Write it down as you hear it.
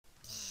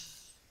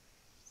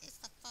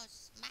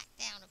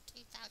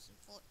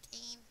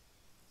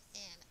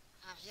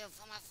here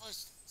for my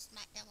first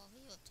SmackDown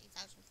review of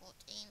 2014.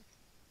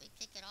 We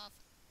kick it off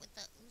with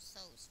the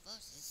Usos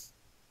versus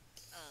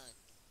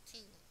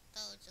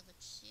two-thirds of the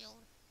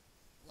Shield,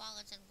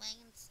 Rollins and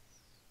Reigns.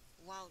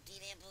 While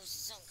Dean Ambrose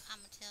is on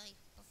commentary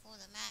before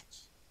the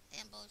match,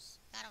 Ambrose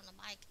got on the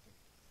mic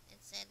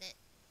and said that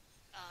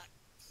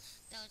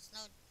there was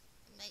no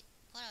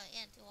put an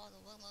end to all the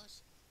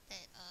rumors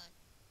that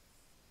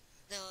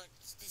there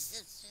was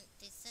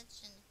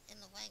dissension in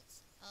the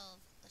ranks of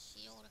the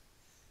Shield,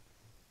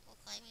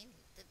 proclaiming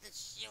that the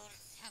Shield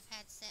have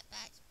had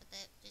setbacks, but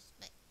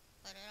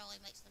but it only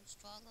makes them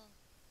stronger.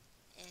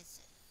 As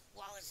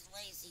Wallace and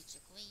Reigns each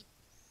agreed,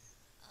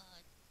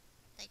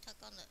 they took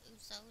on the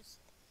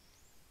Usos,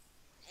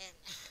 and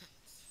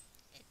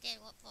it did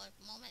look for a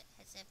moment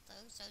as if the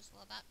Usos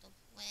were about to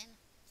win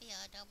via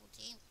a double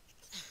team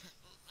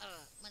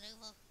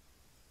maneuver,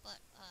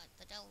 but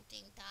the double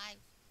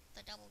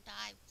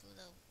dive through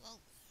the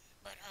rope.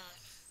 But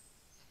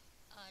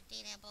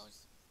Dean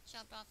Ambrose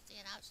jumped off the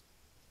announce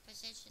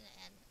position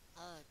and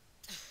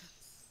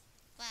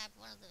grabbed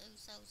one of the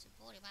Usos and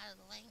pulled him out of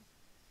the ring,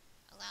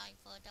 allowing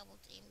for a double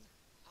team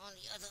on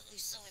the other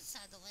Uso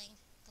inside the ring.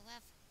 The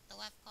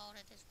ref called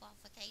a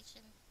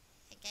disqualification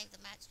and gave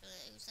the match to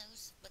the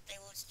Usos, but they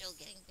were still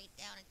getting beat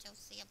down until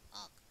CM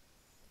Punk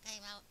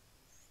came out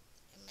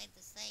and made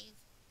the save.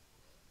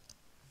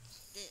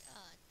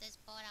 This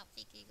brought out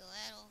Vicky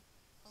Guerrero,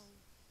 who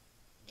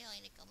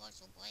during the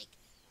commercial break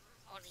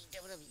on the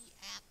WWE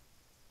app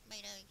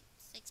made a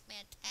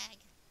six-man tag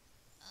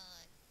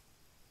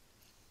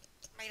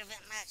main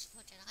event match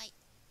for tonight.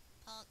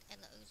 Punk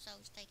and the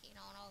Usos taking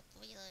on all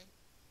three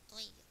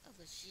of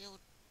the Shield,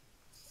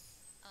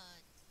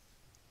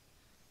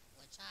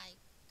 which I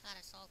kind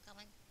of saw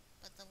coming.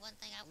 But the one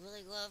thing I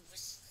really loved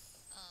was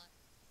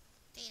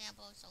Dean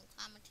Ambrose on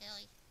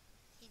commentary.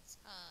 He's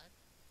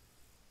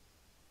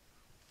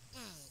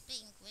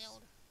being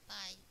grilled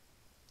by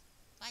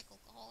Michael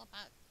Cole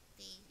about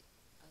the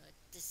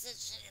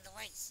decision in the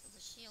ranks of the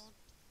Shield,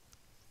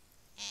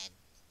 and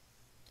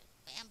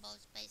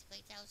Ambrose basically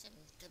tells him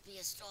to be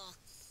a star.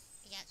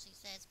 He actually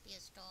says be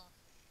a star.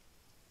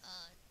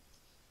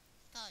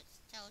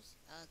 Tells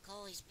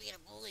Cole he's being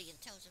a bully and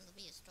tells him to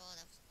be a star.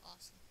 That was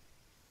awesome.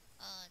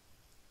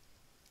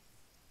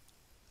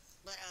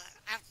 But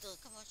after the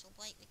commercial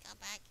break, we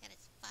come back and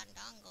it's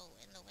Fandango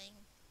in the ring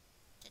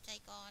to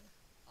take on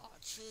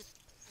R-Truth,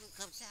 who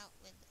comes out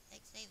with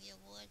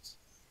Xavier Woods,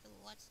 who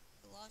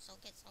also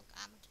gets on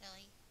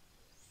commentary.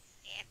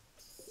 And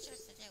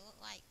just as it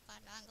looked like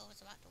Fandango was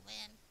about to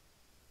win,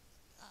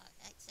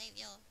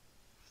 Xavier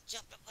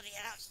jumped up on the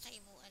announce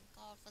table and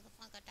called for the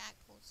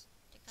Funkadactyls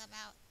to come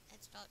out and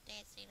start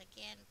dancing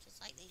again,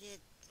 just like they did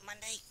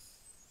Monday.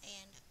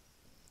 And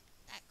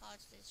that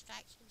caused a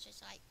distraction, just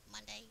like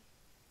Monday,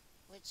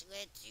 which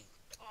led to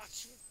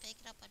R-Truth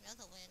picking up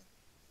another win,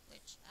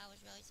 which I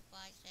was really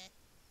surprised at.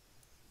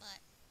 But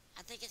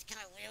I think it's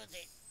kind of weird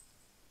that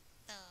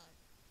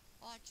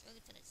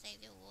R-Truth and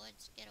Xavier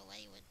Woods get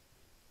away with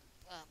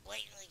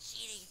blatantly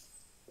cheating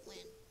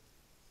when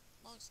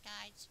most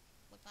guys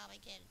would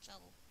probably get in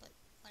trouble, but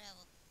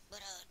whatever.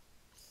 But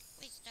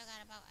we still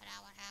got about an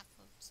hour and a half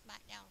of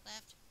SmackDown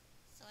left,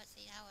 so let's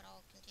see how it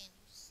all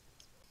continues.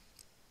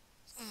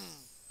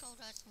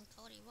 Goldust and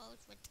Cody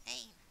Rhodes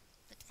retain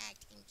the tag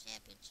team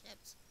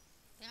championships.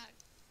 They're not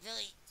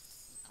really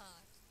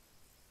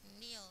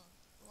near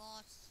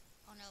loss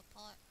on their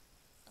part,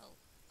 so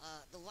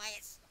the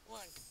Wyatts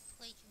were in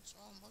complete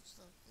control most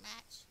of the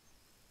match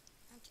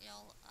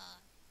until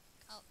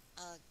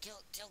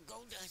till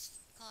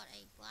Goldust caught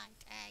a blind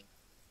tag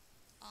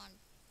on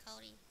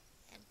Cody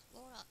and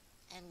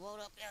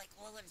rolled up Eric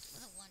Rollins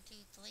with a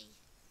 1-2-3.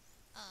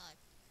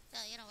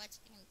 The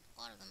interesting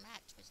part of the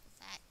match was the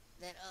fact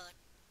that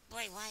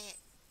Bray Wyatt,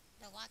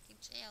 the rocking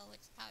chair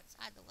was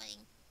outside the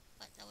ring,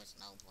 but there was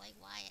no Bray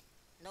Wyatt,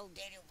 no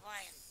Daniel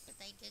Bryan. But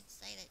they did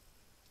say that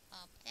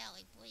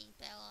apparently Brie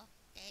Bella,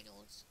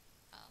 Daniel's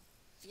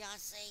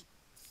fiance,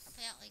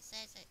 apparently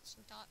says that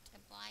she talked to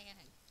Bryan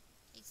and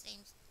he said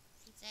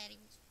he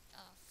was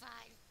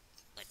fine,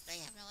 but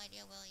they have no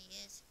idea where he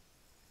is.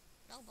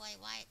 No Bray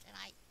Wyatt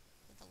tonight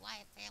with the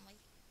Wyatt family,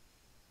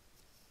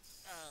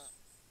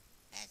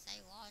 as they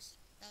lost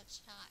their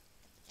shot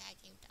at the tag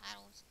team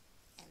titles.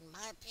 In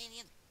my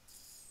opinion,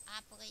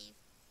 I believe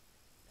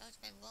there's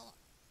been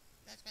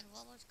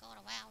rumors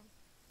going around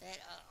that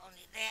on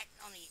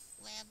the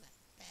web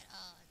that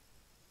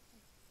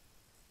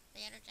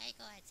the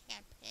Undertaker has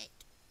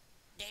handpicked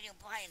Daniel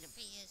Bryan to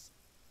be his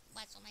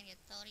WrestleMania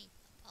 30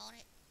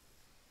 opponent.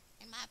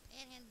 In my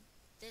opinion,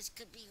 this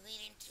could be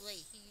leading to a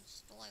huge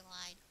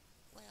storyline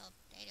where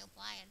Daniel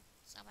Bryan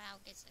somehow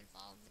gets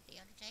involved with the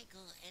Undertaker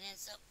and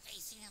ends up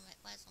facing him at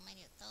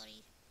WrestleMania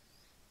 30.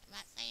 I'm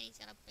not saying he's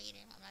gonna beat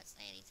him. I'm not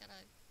saying he's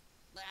gonna,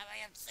 but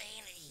I am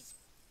saying that he's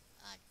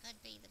could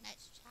be the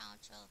next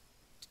challenger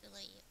to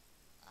the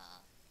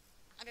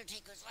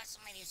Undertaker's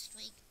WrestleMania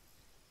streak.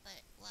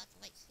 But we'll have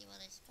to wait to see where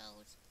this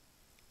goes.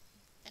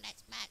 The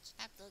next match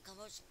after the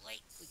commercial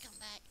break, we come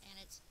back and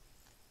it's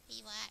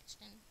heel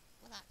action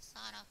without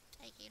Sada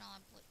taking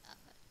on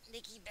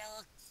Nikki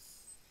Bella.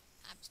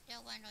 I'm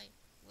still wondering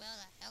where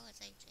the hell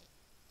is AJ.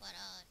 But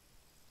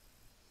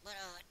But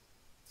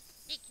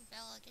Nikki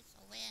Bella gets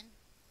a win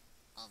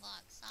over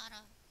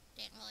Sada.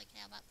 Didn't really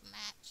care about the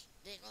match.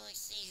 didn't really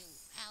see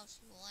How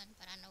she won,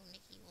 but I know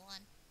Nikki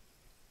won.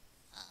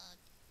 Uh,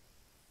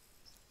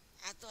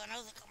 after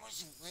another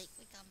commercial break.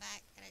 we come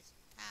back and it's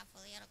time for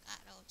the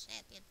Intercontinental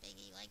Champion Big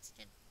E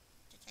Langston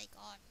to take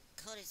on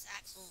Curtis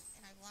Axel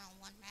in a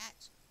one-on-one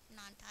match,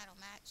 non-title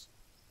match.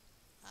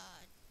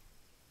 Uh,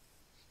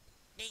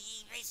 Big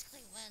E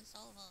basically basically wins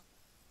over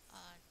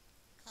uh,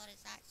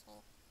 Curtis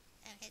Axel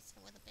and hits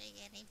him with a big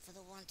inning. for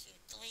the 1, 2,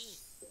 3.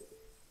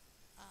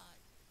 Uh,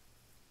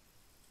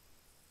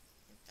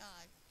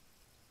 and,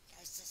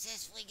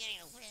 Successfully getting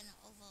a win. win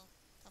over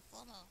the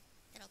former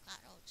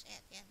Intercontinental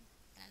Champion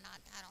in a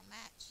non-title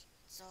match.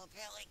 So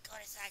apparently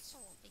Curtis So Axel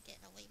we'll be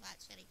getting a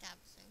rematch anytime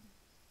soon.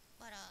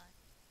 But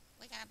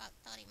we got about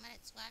 30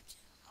 minutes left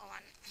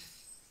on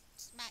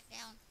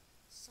SmackDown,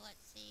 so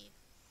let's see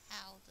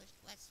how the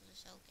rest of the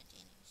show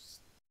continues.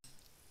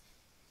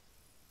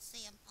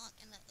 CM Punk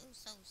and the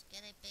Usos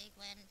get a big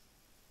win.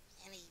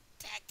 any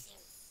tag team.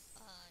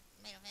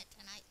 Main event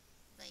tonight.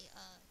 They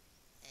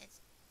it's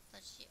the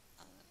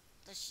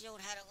The Shield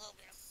had a little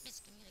bit of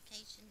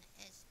miscommunication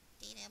as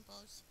Dean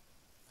Ambrose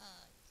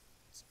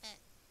spent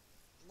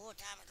more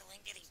time at the ring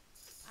than he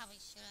probably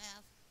should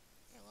have.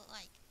 It looked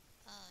like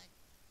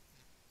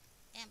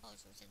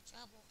Ambrose was in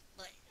trouble,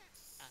 but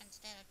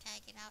instead of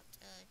tagging out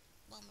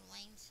Roman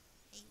Reigns,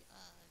 he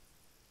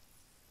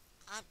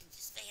opted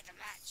to stay in the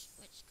match.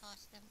 which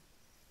cost him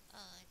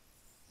uh,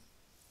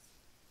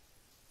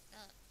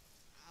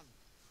 Um,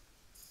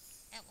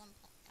 at one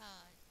point.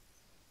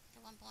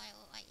 At one point, it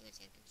looked like he was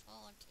in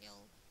control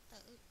until the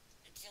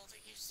until the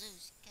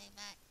Usos came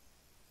back,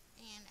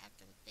 and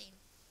after being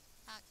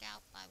knocked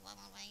out by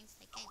Roman Reigns,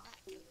 they came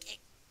back and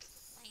kicked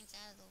Reigns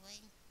out of the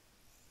ring,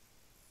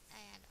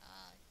 and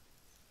uh,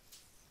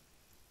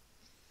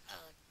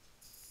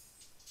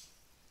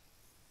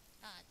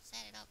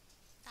 set it up.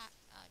 Not,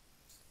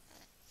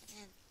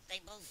 and they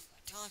both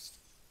tossed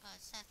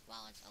Seth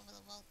Rollins over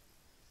the rope,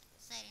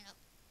 setting up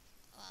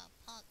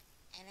Punk.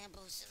 and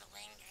Ambrose in the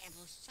ring.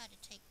 Ambrose Tried to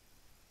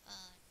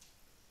uh,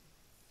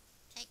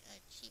 take a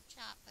cheap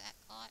shot, but got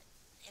caught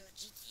in the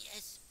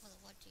GTS for the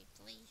 1, 2,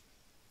 3.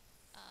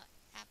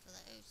 After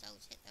the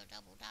Usos hit their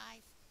double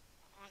dive,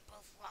 on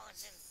both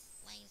Rollins and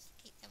Reigns to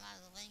keep them out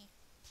of the ring.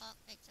 Punk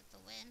picks up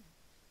the win.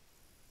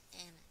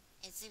 and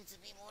it seems to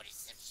be more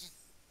deception.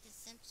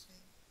 Dissension,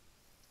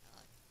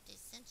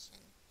 dissension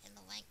in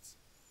the ranks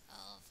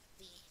of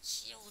The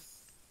Shield.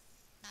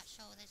 not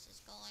sure where this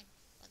is going,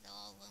 but there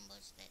are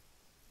rumors that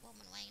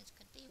Roman Reigns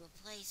could be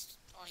Replaced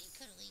or he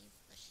could leave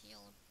the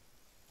Shield,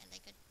 and they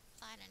could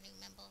find a new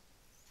member.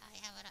 I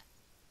haven't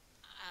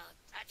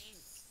I do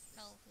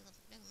know who the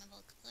new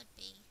member could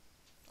be,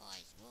 or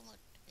is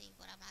rumored to be,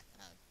 but I'm not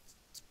gonna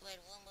spread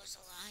rumors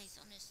or lies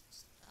on this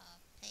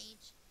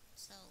page.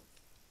 So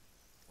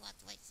we'll have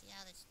to wait to see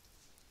how this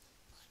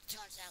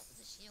turns out. with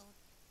the Shield.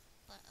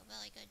 But a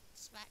really good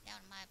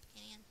SmackDown in my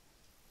opinion.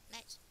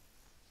 Next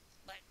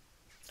But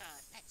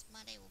next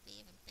Monday will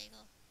be even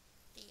bigger.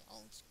 The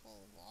old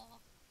school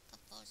Raw, the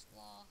first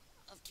Raw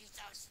of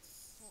 2014.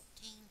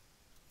 14.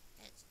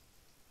 It's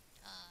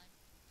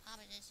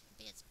probably this will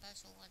be a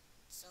special one.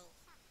 So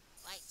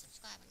Like,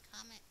 subscribe, and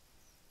comment,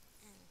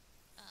 and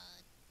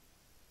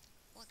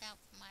look out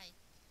for my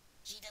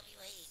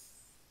GWA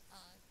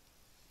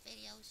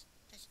videos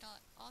to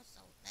start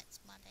also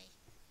next Monday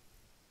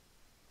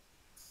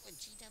with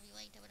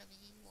GWA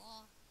WWE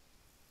Raw